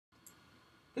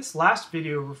This last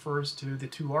video refers to the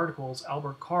two articles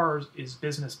Albert Carr's is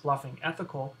Business Bluffing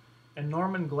Ethical and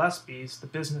Norman Gillespie's The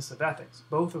Business of Ethics,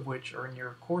 both of which are in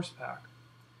your Coursepack.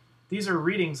 These are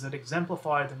readings that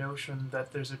exemplify the notion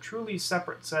that there's a truly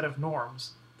separate set of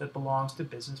norms that belongs to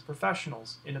business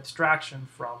professionals in abstraction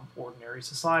from ordinary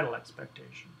societal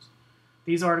expectations.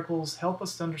 These articles help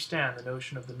us to understand the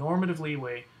notion of the normative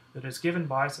leeway that is given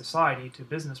by society to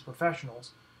business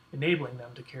professionals, enabling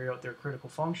them to carry out their critical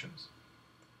functions.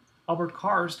 Albert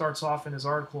Carr starts off in his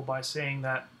article by saying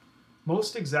that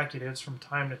most executives from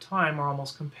time to time are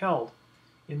almost compelled,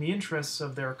 in the interests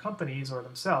of their companies or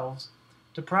themselves,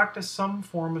 to practice some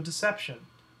form of deception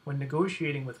when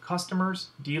negotiating with customers,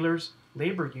 dealers,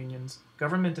 labor unions,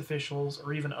 government officials,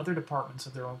 or even other departments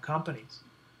of their own companies.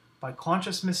 By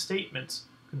conscious misstatements,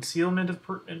 concealment of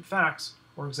pertinent facts,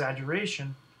 or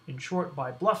exaggeration, in short,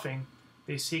 by bluffing,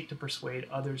 they seek to persuade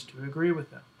others to agree with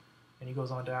them. And he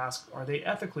goes on to ask, are they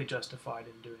ethically justified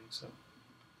in doing so?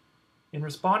 In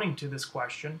responding to this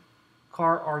question,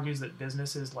 Carr argues that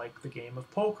business is like the game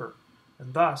of poker,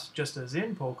 and thus, just as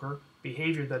in poker,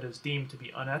 behavior that is deemed to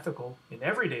be unethical in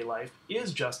everyday life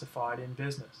is justified in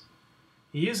business.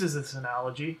 He uses this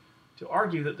analogy to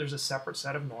argue that there's a separate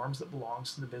set of norms that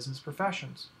belongs to the business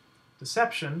professions.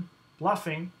 Deception,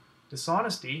 bluffing,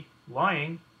 dishonesty,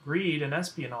 lying, greed, and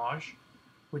espionage,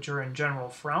 which are in general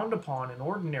frowned upon in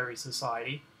ordinary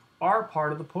society, are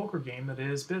part of the poker game that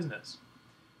is business.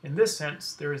 In this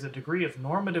sense, there is a degree of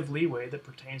normative leeway that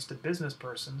pertains to business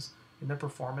persons in the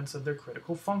performance of their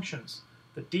critical functions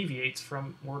that deviates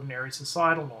from ordinary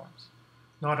societal norms.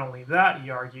 Not only that, he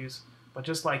argues, but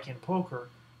just like in poker,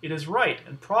 it is right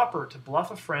and proper to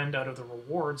bluff a friend out of the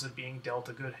rewards of being dealt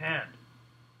a good hand.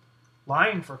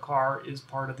 Lying for Carr is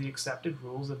part of the accepted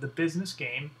rules of the business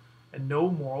game, and no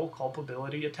moral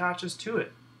culpability attaches to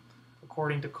it.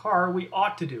 According to Carr, we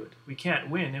ought to do it. We can't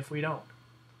win if we don't.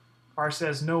 Carr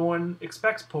says no one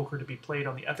expects poker to be played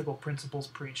on the ethical principles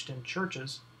preached in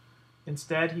churches.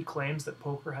 Instead, he claims that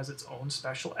poker has its own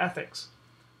special ethics,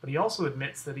 but he also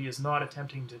admits that he is not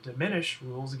attempting to diminish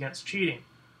rules against cheating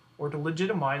or to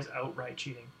legitimize outright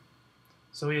cheating.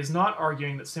 So he is not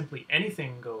arguing that simply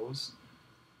anything goes,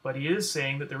 but he is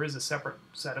saying that there is a separate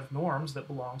set of norms that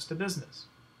belongs to business.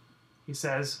 He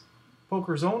says,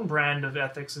 poker's own brand of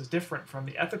ethics is different from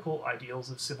the ethical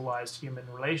ideals of civilized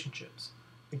human relationships.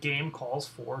 The game calls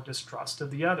for distrust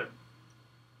of the other.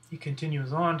 He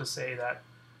continues on to say that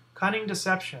cunning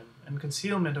deception and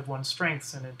concealment of one's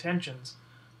strengths and intentions,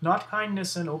 not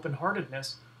kindness and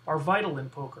open-heartedness, are vital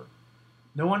in poker.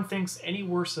 No one thinks any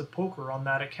worse of poker on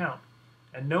that account,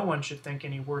 and no one should think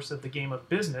any worse of the game of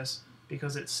business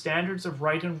because its standards of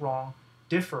right and wrong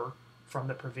differ from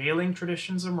the prevailing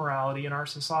traditions of morality in our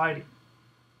society.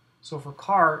 So for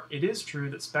Carr, it is true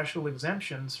that special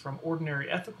exemptions from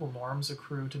ordinary ethical norms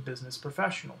accrue to business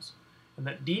professionals, and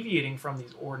that deviating from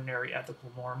these ordinary ethical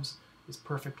norms is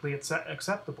perfectly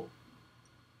acceptable.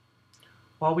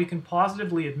 While we can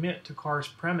positively admit to Carr's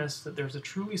premise that there's a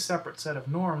truly separate set of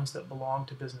norms that belong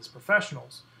to business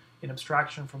professionals, in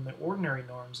abstraction from the ordinary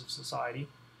norms of society,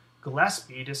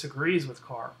 Gillespie disagrees with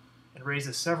Carr and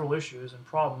raises several issues and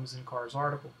problems in Carr's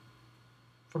article.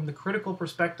 From the critical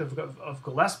perspective of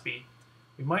Gillespie,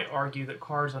 we might argue that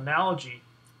Carr's analogy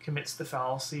commits the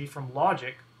fallacy from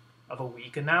logic of a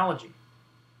weak analogy.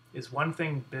 Is one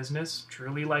thing business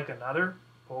truly like another,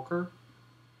 poker?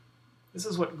 This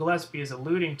is what Gillespie is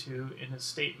alluding to in his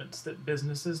statements that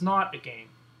business is not a game.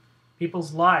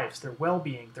 People's lives, their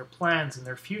well-being, their plans, and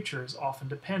their futures often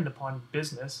depend upon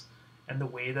business and the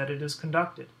way that it is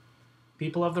conducted.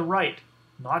 People have the right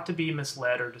not to be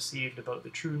misled or deceived about the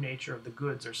true nature of the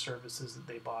goods or services that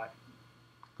they buy.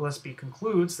 Gillespie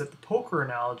concludes that the poker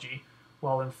analogy,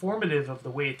 while informative of the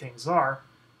way things are,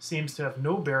 seems to have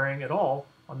no bearing at all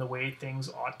on the way things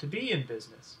ought to be in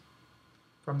business.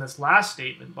 From this last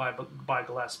statement by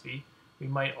Gillespie, we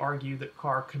might argue that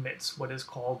Carr commits what is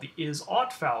called the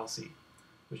is-ought fallacy,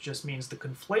 which just means the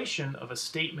conflation of a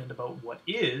statement about what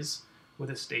is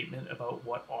with a statement about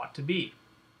what ought to be.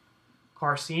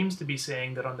 Carr seems to be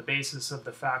saying that on the basis of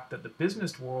the fact that the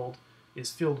business world is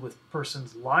filled with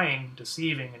persons lying,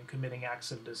 deceiving, and committing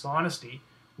acts of dishonesty,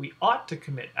 we ought to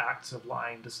commit acts of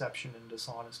lying, deception, and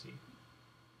dishonesty.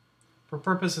 For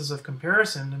purposes of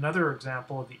comparison, another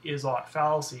example of the is-ought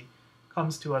fallacy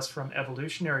comes to us from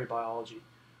evolutionary biology,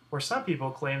 where some people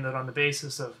claim that on the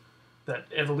basis of that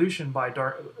evolution by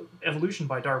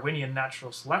Darwinian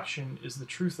natural selection is the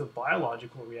truth of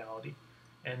biological reality,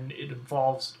 and it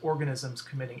involves organisms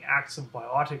committing acts of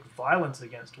biotic violence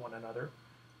against one another,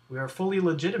 we are fully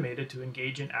legitimated to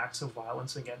engage in acts of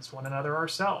violence against one another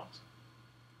ourselves.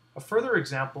 A further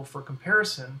example for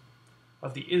comparison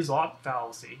of the is-ought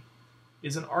fallacy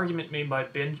is an argument made by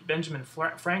Benjamin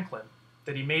Franklin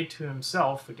that he made to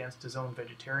himself against his own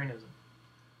vegetarianism.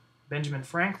 Benjamin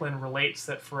Franklin relates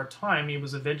that for a time he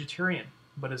was a vegetarian,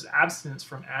 but his abstinence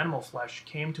from animal flesh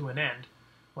came to an end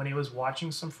when he was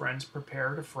watching some friends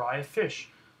prepare to fry a fish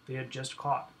they had just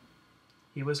caught.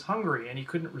 He was hungry and he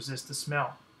couldn't resist the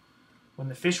smell. When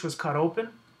the fish was cut open,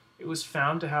 it was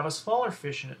found to have a smaller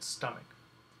fish in its stomach.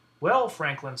 "Well,"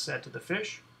 Franklin said to the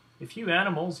fish, "if you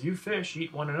animals, you fish,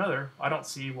 eat one another, I don't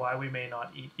see why we may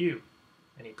not eat you."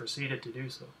 And he proceeded to do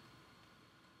so.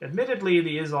 Admittedly,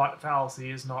 the is-ought fallacy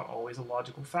is not always a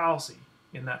logical fallacy,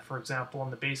 in that, for example,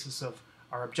 on the basis of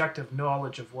our objective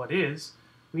knowledge of what is,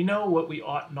 we know what we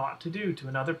ought not to do to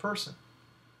another person.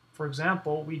 For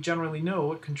example, we generally know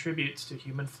what contributes to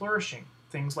human flourishing,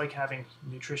 things like having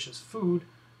nutritious food,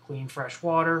 clean fresh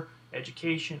water,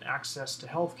 education, access to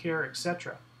health care,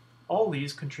 etc. All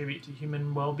these contribute to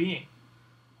human well-being.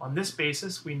 On this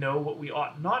basis, we know what we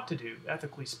ought not to do,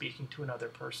 ethically speaking, to another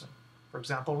person. For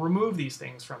example, remove these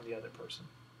things from the other person.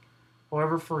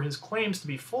 However, for his claims to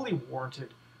be fully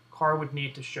warranted, Carr would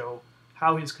need to show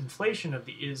how his conflation of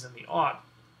the is and the ought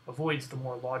avoids the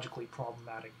more logically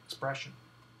problematic expression.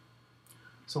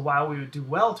 So while we would do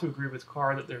well to agree with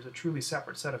Carr that there's a truly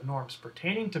separate set of norms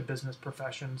pertaining to business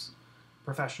professionals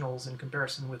in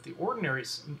comparison with the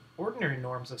ordinary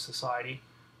norms of society,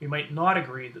 we might not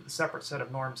agree that the separate set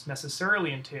of norms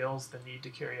necessarily entails the need to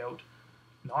carry out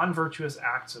non-virtuous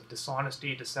acts of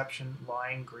dishonesty, deception,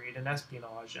 lying, greed, and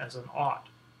espionage as an ought.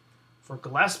 For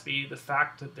Gillespie, the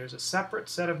fact that there's a separate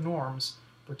set of norms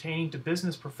pertaining to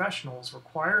business professionals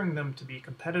requiring them to be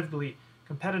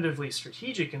competitively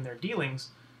strategic in their dealings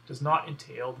does not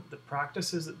entail that the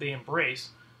practices that they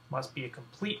embrace must be a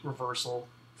complete reversal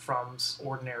from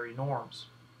ordinary norms.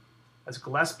 As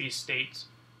Gillespie states,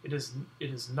 it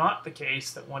is not the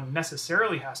case that one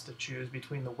necessarily has to choose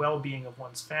between the well-being of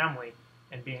one's family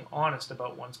and being honest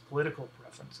about one's political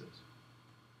preferences.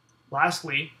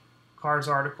 Lastly, Carr's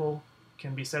article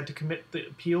can be said to commit the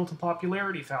appeal to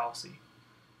popularity fallacy.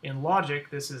 In logic,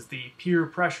 this is the peer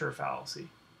pressure fallacy.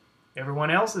 Everyone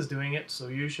else is doing it, so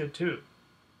you should too.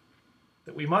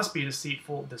 That we must be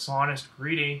deceitful, dishonest,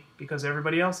 greedy, because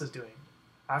everybody else is doing it.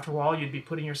 After all, you'd be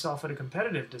putting yourself at a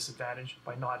competitive disadvantage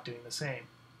by not doing the same.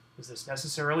 Is this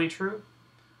necessarily true?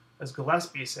 As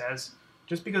Gillespie says,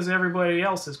 just because everybody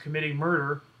else is committing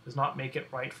murder does not make it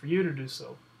right for you to do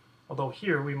so. Although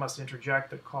here we must interject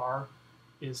that Carr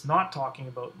is not talking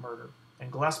about murder,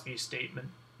 and Gillespie's statement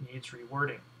needs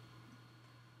rewording.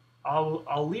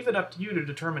 I'll leave it up to you to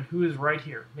determine who is right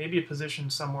here. Maybe a position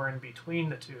somewhere in between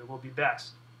the two will be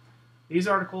best. These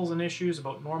articles and issues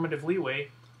about normative leeway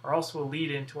are also a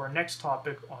lead-in to our next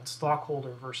topic on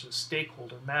stockholder versus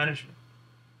stakeholder management.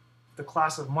 For the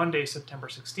class of Monday, September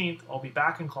 16th, I'll be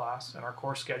back in class and our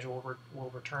course schedule will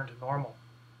return to normal.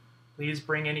 Please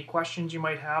bring any questions you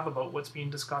might have about what's being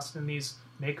discussed in these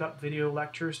make-up video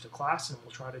lectures to class and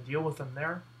we'll try to deal with them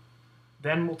there.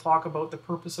 Then we'll talk about the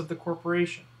purpose of the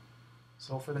corporation.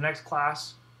 So for the next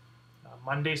class,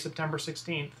 Monday, September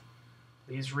 16th,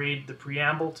 please read the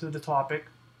preamble to the topic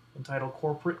entitled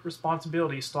Corporate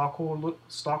Responsibility,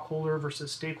 Stockholder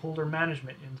versus Stakeholder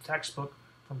Management in the textbook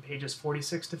from pages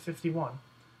 46 to 51,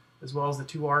 as well as the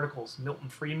two articles, Milton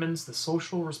Friedman's The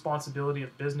Social Responsibility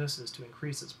of Business is to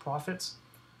Increase Its Profits,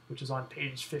 which is on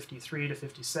page 53 to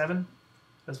 57,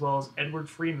 as well as Edward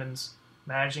Friedman's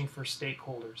Managing for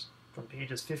Stakeholders from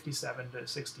pages 57 to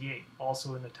 68,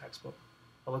 also in the textbook.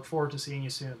 I look forward to seeing you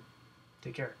soon.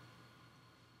 Take care.